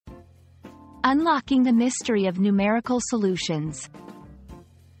Unlocking the mystery of numerical solutions.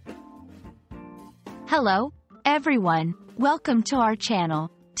 Hello, everyone. Welcome to our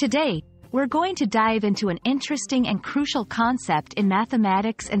channel. Today, we're going to dive into an interesting and crucial concept in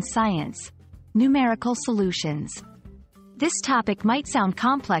mathematics and science: numerical solutions. This topic might sound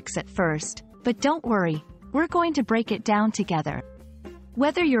complex at first, but don't worry, we're going to break it down together.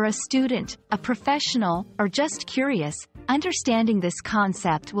 Whether you're a student, a professional, or just curious, understanding this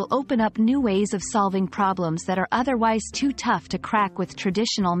concept will open up new ways of solving problems that are otherwise too tough to crack with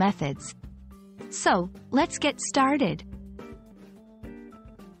traditional methods. So, let's get started.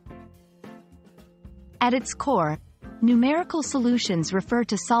 At its core, numerical solutions refer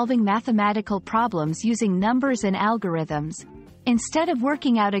to solving mathematical problems using numbers and algorithms, instead of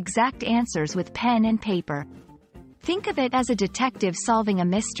working out exact answers with pen and paper. Think of it as a detective solving a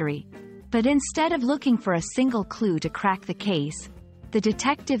mystery, but instead of looking for a single clue to crack the case, the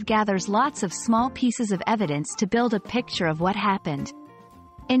detective gathers lots of small pieces of evidence to build a picture of what happened.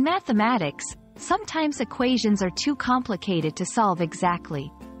 In mathematics, sometimes equations are too complicated to solve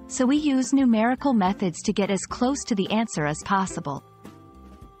exactly, so we use numerical methods to get as close to the answer as possible.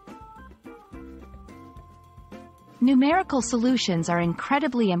 Numerical solutions are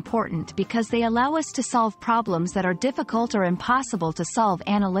incredibly important because they allow us to solve problems that are difficult or impossible to solve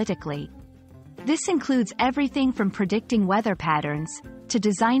analytically. This includes everything from predicting weather patterns, to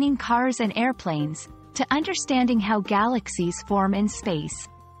designing cars and airplanes, to understanding how galaxies form in space.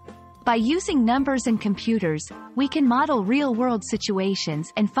 By using numbers and computers, we can model real-world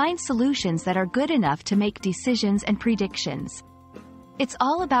situations and find solutions that are good enough to make decisions and predictions. It's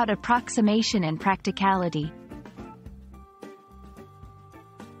all about approximation and practicality.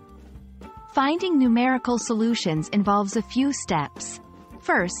 Finding numerical solutions involves a few steps.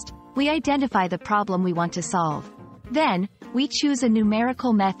 First, we identify the problem we want to solve. Then, we choose a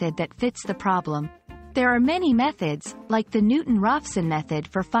numerical method that fits the problem. There are many methods, like the Newton-Raphson method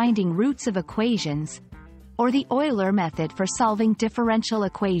for finding roots of equations, or the Euler method for solving differential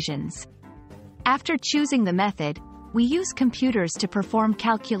equations. After choosing the method, we use computers to perform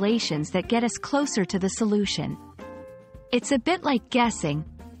calculations that get us closer to the solution. It's a bit like guessing,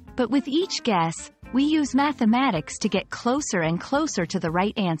 but with each guess, we use mathematics to get closer and closer to the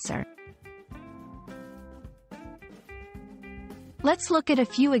right answer. Let's look at a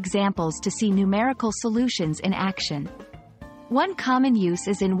few examples to see numerical solutions in action. One common use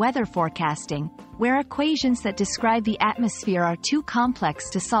is in weather forecasting, where equations that describe the atmosphere are too complex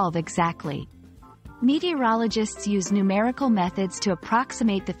to solve exactly. Meteorologists use numerical methods to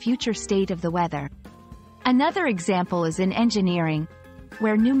approximate the future state of the weather. Another example is in engineering,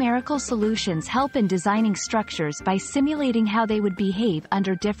 where numerical solutions help in designing structures by simulating how they would behave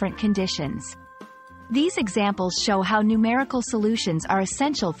under different conditions. These examples show how numerical solutions are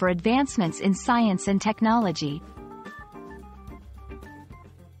essential for advancements in science and technology.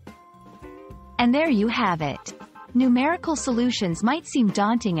 And there you have it. Numerical solutions might seem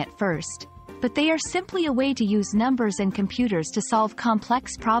daunting at first, but they are simply a way to use numbers and computers to solve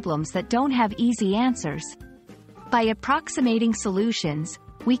complex problems that don't have easy answers. By approximating solutions,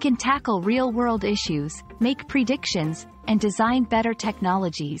 we can tackle real-world issues, make predictions, and design better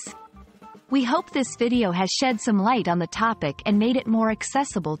technologies. We hope this video has shed some light on the topic and made it more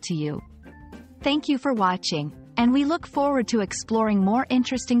accessible to you. Thank you for watching, and we look forward to exploring more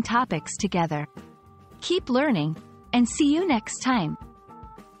interesting topics together. Keep learning, and see you next time.